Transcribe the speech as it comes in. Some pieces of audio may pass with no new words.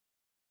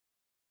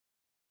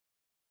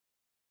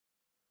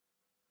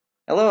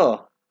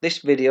Hello, this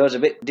video is a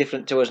bit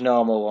different to us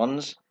normal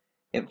ones,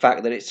 in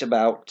fact that it's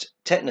about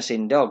tetanus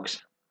in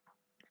dogs.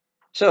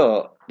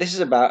 So, this is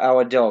about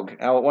our dog,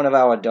 one of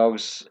our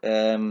dogs,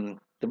 they're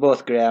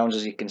both Greyhounds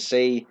as you can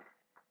see.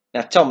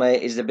 Now Tommy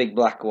is the big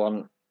black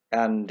one,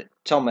 and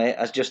Tommy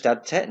has just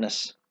had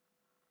tetanus.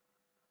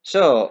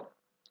 So,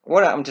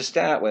 what happened to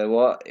start with?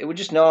 It was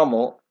just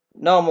normal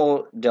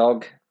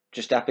dog,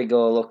 just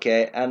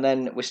happy-go-lucky, and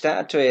then we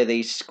started to hear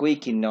these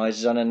squeaking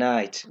noises on a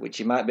night, which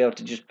you might be able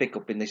to just pick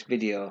up in this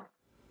video.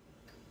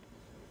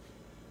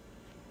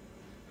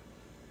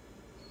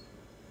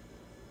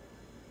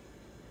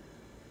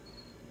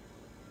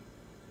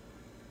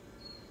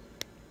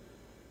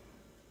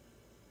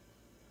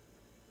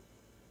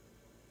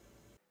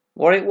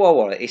 What it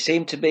was, he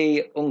seemed to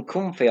be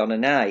uncomfy on a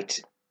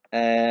night.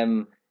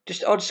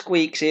 Just odd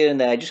squeaks here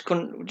and there, just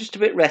a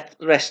bit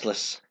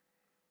restless.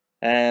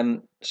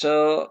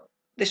 So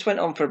this went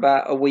on for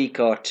about a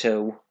week or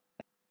two,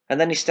 and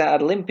then he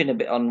started limping a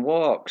bit on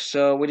walks.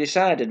 So we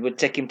decided we'd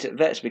take him to the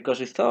vets because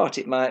we thought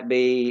it might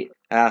be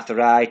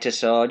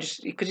arthritis or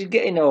just because he's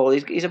getting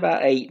old. He's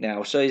about 8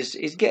 now, so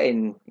he's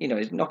getting,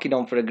 he's knocking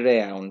on for a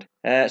greyhound.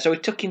 So we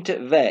took him to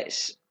the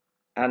vets,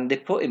 and they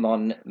put him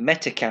on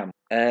Metacam,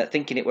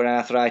 thinking it were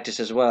arthritis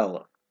as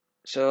well.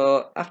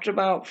 So after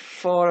about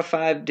 4 or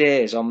 5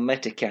 days on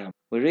Metacam,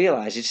 we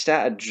realised he'd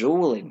started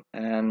drooling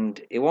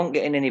and it wasn't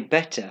getting any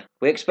better.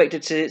 We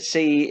expected to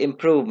see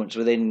improvements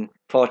within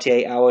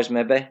 48 hours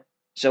maybe.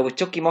 So we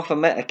took him off a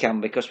Metacam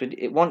because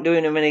it wasn't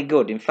doing him any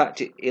good. In fact,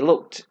 it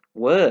looked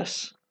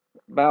worse.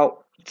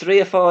 About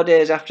 3 or 4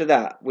 days after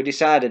that, we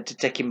decided to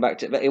take him back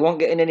to vet. He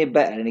wasn't getting any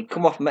better and he'd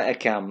come off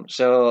Metacam,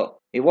 so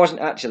he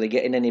wasn't actually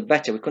getting any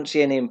better. We couldn't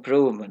see any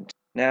improvement.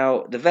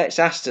 Now, the vets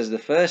asked us the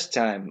first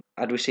time,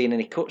 had we seen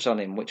any cuts on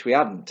him, which we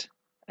hadn't.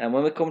 And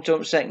when we come to him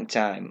the second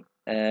time,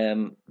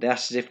 they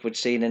asked us if we'd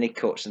seen any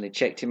cuts, and they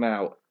checked him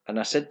out. And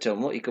I said to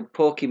him, look, you could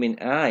poke him in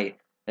the eye,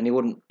 and he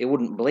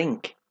wouldn't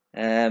blink.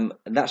 And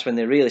that's when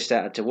they really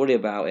started to worry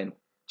about him.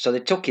 So they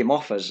took him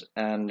off us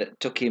and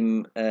took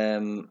him,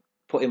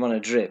 put him on a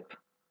drip,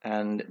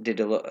 and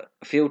did a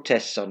few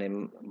tests on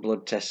him,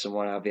 blood tests and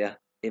what have you.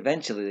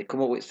 Eventually, they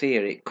come up with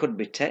theory it could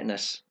be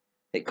tetanus.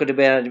 It could have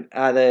been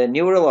either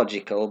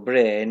neurological,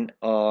 brain,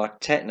 or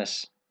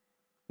tetanus.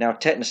 Now,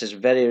 tetanus is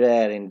very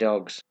rare in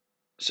dogs.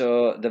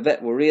 So the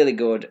vet were really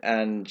good,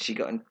 and she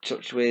got in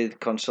touch with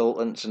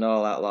consultants and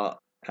all that lot,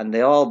 and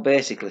they all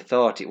basically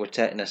thought it was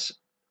tetanus.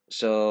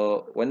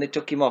 So when they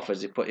took him off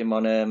us, they put him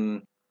on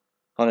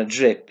a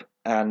drip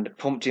and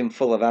pumped him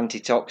full of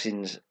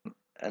antitoxins,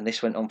 and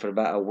this went on for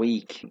about a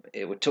week.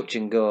 It was touch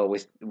and go.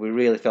 We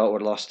really thought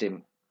we'd lost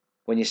him.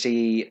 When you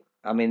see,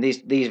 I mean,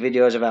 these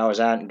videos of ours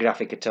aren't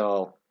graphic at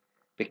all,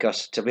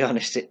 because to be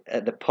honest,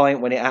 at the point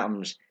when it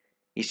happens,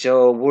 you're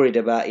so worried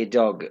about your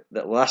dog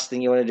that the last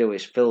thing you want to do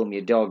is film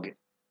your dog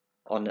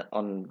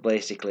on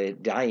basically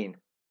dying.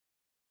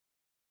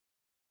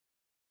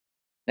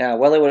 Now,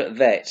 while they were at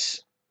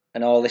vets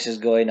and all this is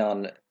going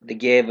on, they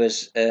gave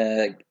us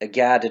a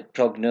guarded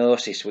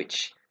prognosis,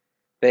 which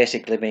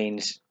basically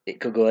means it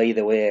could go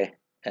either way.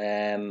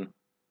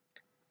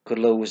 Could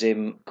lose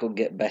him, could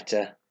get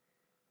better.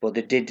 But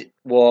they did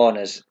warn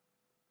us,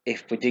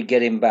 if we did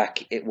get him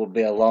back, it would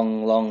be a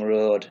long, long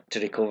road to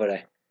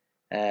recovery,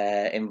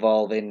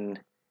 involving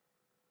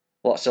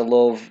lots of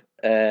love,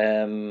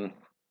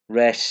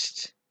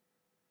 rest,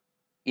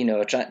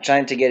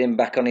 trying to get him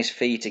back on his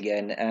feet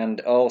again. And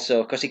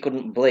also, because he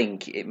couldn't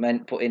blink, it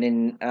meant putting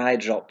in eye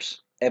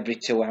drops every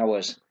 2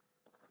 hours.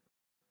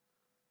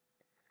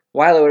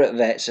 While we were at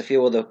vets, a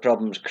few other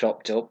problems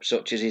cropped up,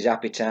 such as his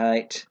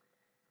appetite.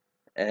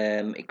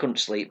 He couldn't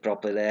sleep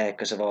properly there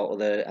because of all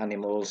other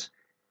animals.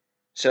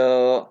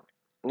 So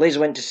Liz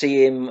went to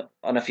see him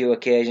on a few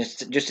occasions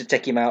just to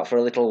take him out for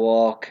a little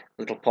walk,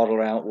 little poddle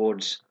around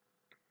woods.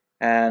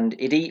 And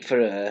he'd eat for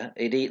her,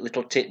 he'd eat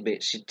little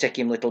tidbits, she'd take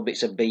him little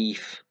bits of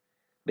beef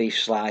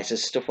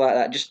slices, stuff like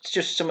that,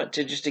 just something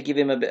to give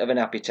him a bit of an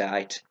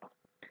appetite.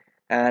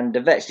 And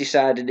the vets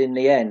decided in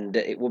the end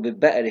that it would be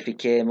better if he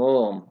came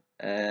home,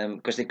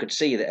 because they could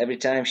see that every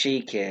time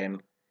she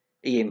came,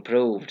 he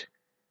improved.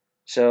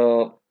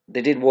 So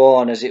they did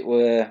warn us it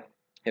were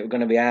going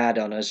to be hard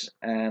on us,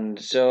 and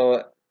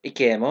so he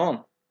came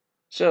home.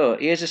 So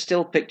here's a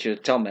still picture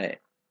of Tommy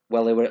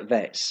while they were at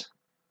vets.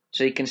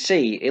 So you can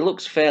see he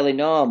looks fairly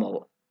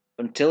normal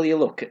until you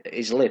look at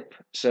his lip.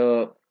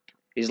 So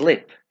his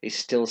lip is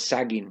still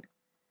sagging.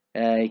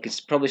 You can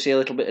probably see a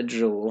little bit of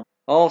drool.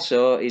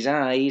 Also, his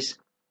eyes,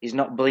 he's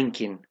not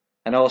blinking.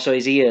 And also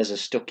his ears are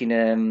stuck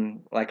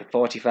in like a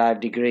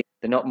 45 degree.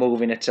 They're not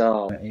moving at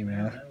all.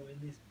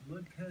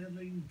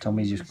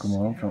 Tommy's just come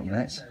home from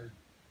vets.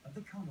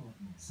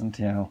 And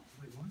how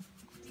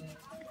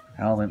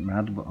Al went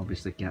mad, but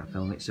obviously can't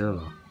film it,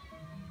 so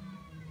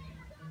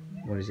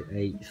what is it,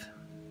 8th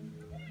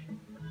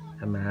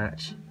of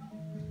March.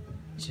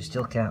 So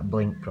still can't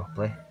blink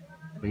properly,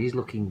 but he's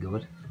looking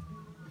good.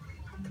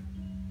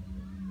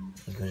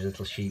 He's got his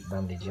little sheep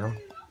bandage on.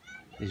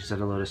 He's just had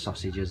a load of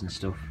sausages and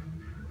stuff.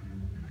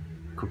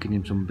 Cooking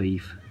him some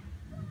beef.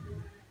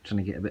 trying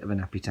to get a bit of an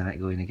appetite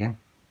going again.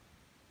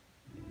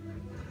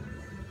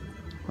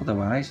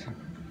 Otherwise,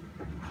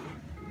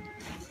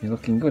 you're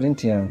looking good,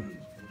 ain't you?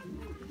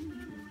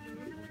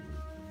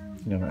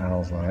 You know what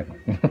Al's like.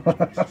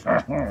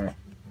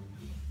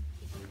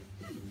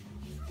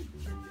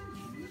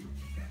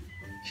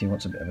 She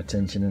wants a bit of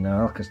attention and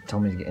all, because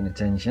Tommy's getting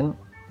attention.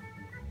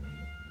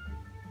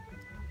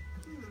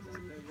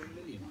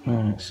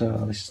 Right,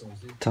 so this is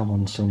Tom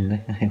on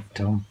Sunday. I have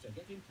Tom.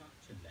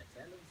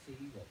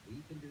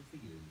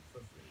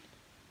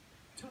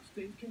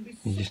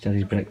 He's just had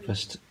his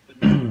breakfast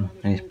and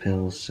his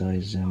pills, so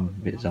he's a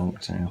bit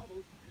zonked now.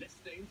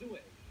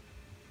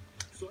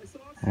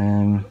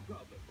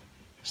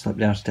 Slept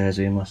downstairs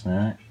with him last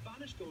night.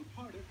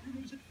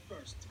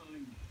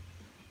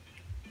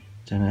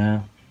 Don't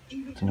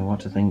know what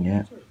to think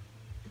yet.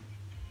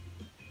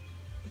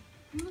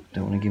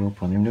 Don't want to give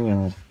up on him, do we,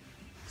 lad?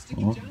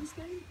 Oh.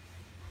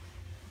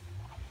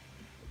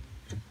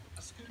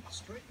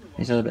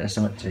 He's had a bit of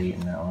something to eat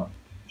and that lot.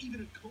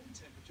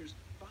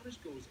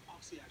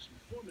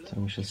 So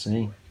we shall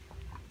see.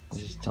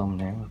 This is Tom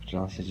now, after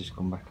Alice has just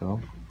come back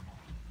home.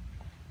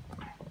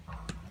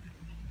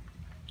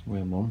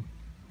 With Mum.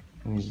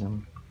 And he's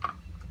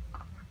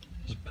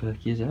as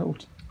perky as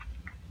out.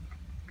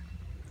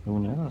 Who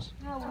knows?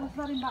 No, we've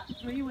got him back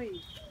 3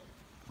 weeks.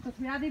 Because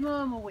we had him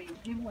home a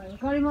week, didn't we? We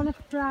got him on a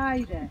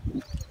Friday.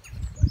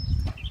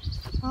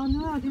 Oh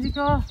no, did he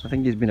go? I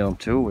think he's been home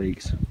 2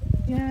 weeks.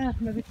 Yeah,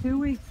 maybe 2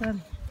 weeks then.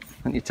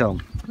 Haven't you,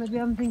 Tom? Maybe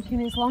I'm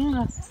thinking it's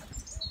longer.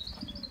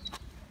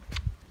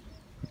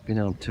 He's been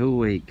home 2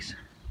 weeks.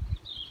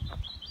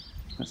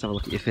 Let's have a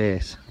look at your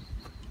face.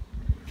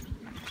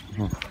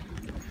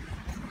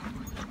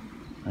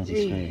 There's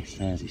his face,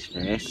 there's his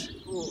face.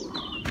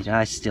 His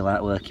eyes still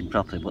aren't working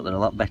properly, but they're a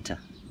lot better.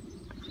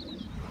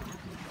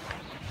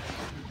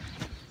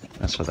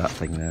 That's for that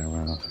thing there,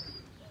 well.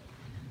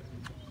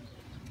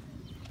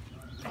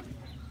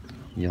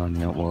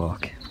 Yawning up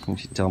walk.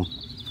 Thanks, Tom.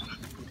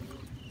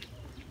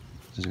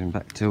 He's been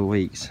back 2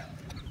 weeks.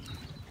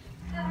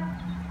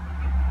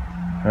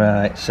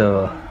 Right,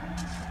 so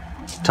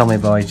Tommy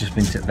boy's just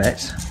been to the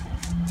vets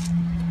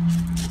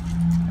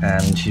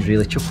and she's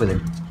really chuffed with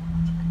him.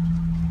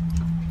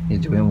 He's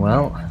doing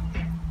well.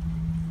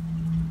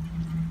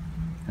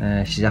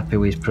 She's happy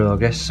with his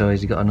progress, so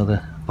he's got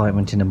another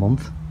appointment in a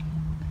month.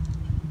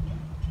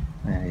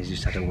 He's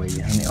just had a wee,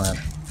 hasn't he, lad?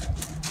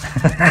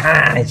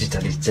 He's just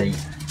had his tea.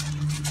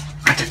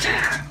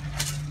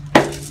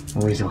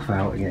 Oh, he's off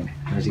out again.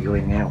 Where's he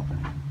going out?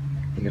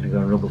 He's going to go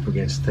and rub up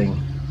against the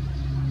thing.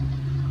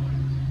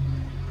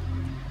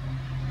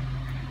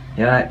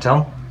 You alright,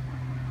 Tom?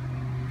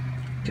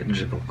 Get the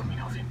dribble coming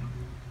off him.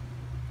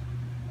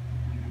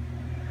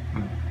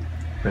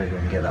 Better go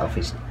and get that off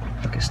his,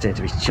 look at the state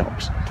of his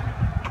chops.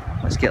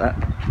 Let's get that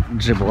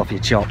dribble off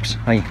your chops,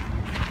 hey?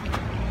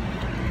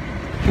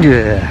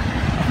 Yeah.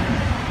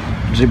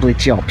 Dribbly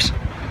chops. Is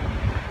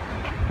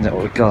that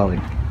what we call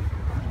him?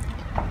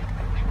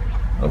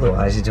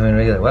 Otherwise he's doing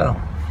really well.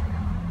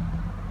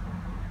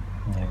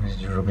 Yeah, he's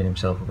just rubbing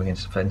himself up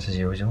against the fence as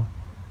usual.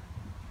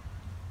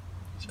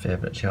 His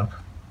favourite job.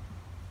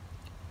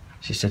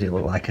 She said it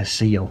looked like a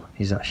seal,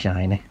 he's that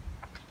shiny.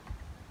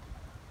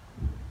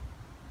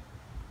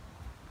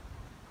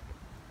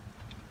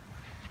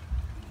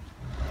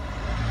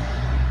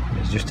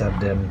 He's just had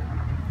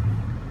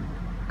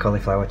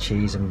cauliflower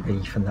cheese and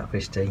beef and that for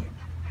his tea.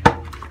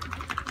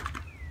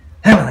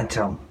 Come on then,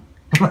 Tom.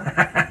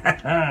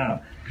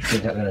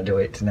 He's not going to do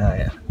it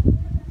tonight.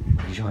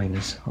 Join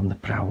us on the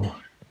prowl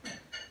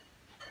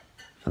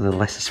for the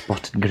lesser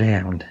spotted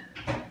greyhound.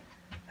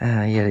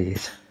 Ah, here he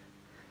is.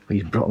 With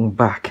his brought him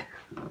back.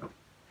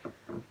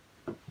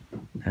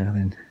 Now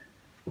then,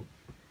 you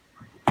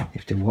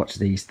have to watch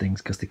these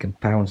things because they can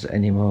pounce at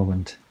any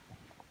moment.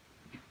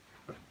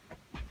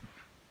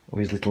 Oh,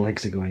 his little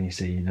legs are going, you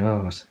see, he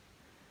knows.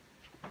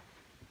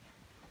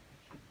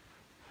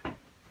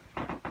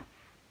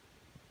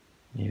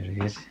 Here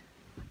he is.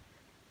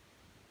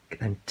 Get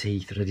them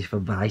teeth ready for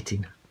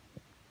biting.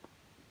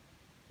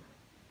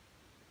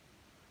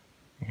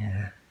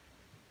 Yeah.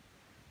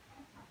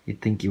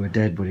 You'd think he were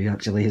dead, but he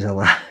actually is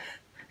alive.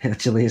 He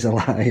actually is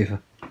alive.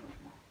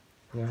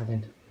 Right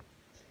then.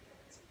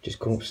 Just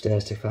come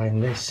upstairs to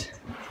find this.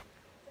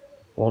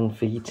 1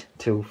 feet,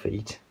 2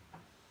 feet.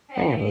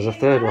 Hang on, there's a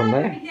third one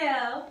there.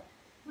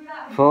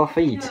 4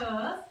 feet.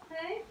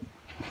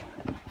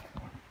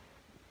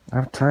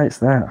 How tight's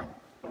that?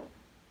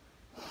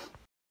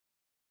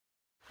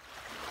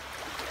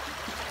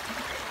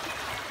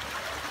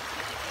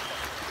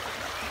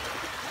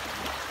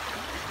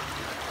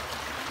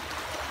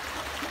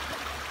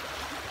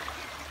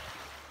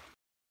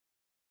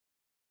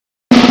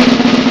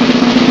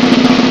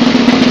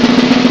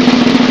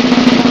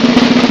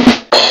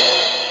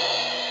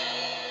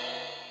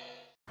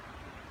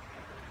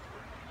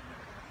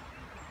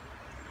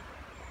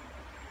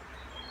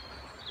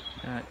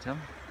 Alright, Tom.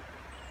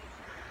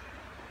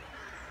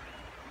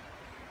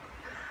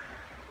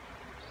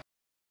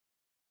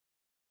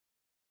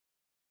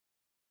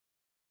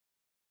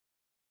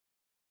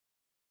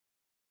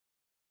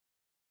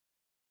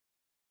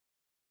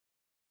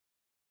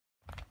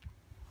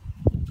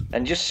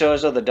 And just so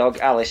his other dog,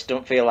 Alice,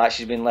 don't feel like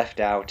she's been left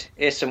out,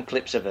 here's some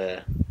clips of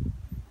her.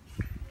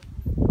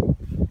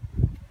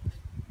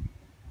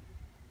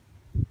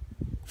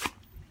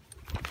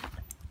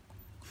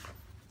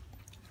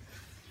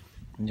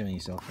 Enjoying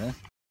yourself there.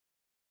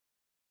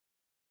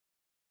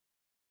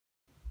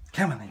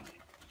 Come on then.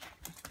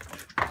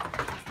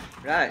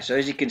 Right, so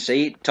as you can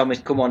see, Tommy's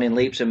come on in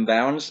leaps and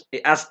bounds.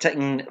 It has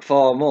taken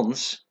 4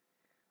 months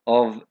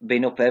of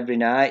being up every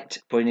night,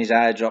 putting his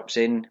eye drops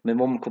in. My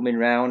mum coming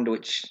round,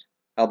 which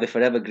I'll be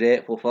forever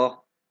grateful for,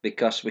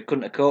 because we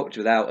couldn't have coped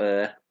without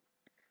her.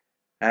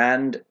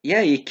 And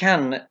yeah, you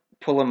can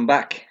pull them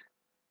back,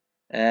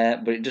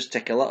 but it does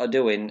take a lot of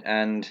doing,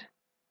 and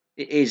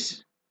it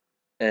is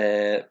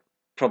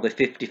probably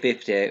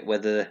 50-50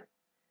 whether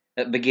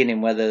at the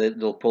beginning whether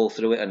they'll pull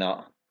through it or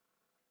not.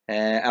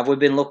 Have we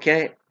been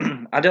lucky?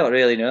 I don't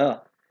really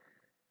know.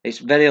 It's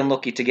very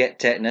unlucky to get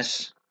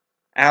tetanus.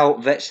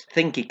 Our vets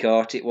think he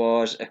caught it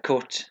was a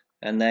cut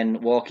and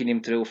then walking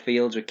him through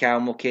fields with cow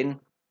muck in,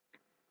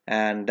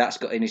 and that's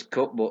got in his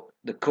cut, but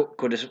the cut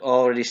could have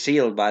already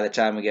sealed by the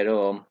time we get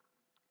home.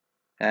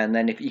 And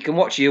then if you can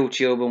watch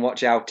YouTube and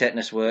watch how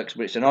tetanus works,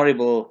 but it's an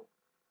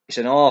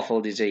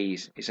awful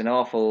disease. It's an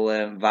awful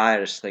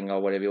virus thing or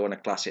whatever you want to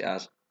class it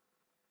as.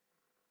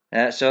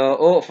 So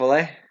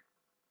hopefully,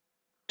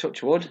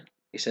 touch wood,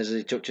 he says as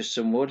he touches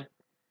some wood,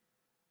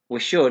 we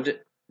should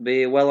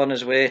be well on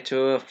his way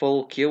to a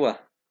full cure.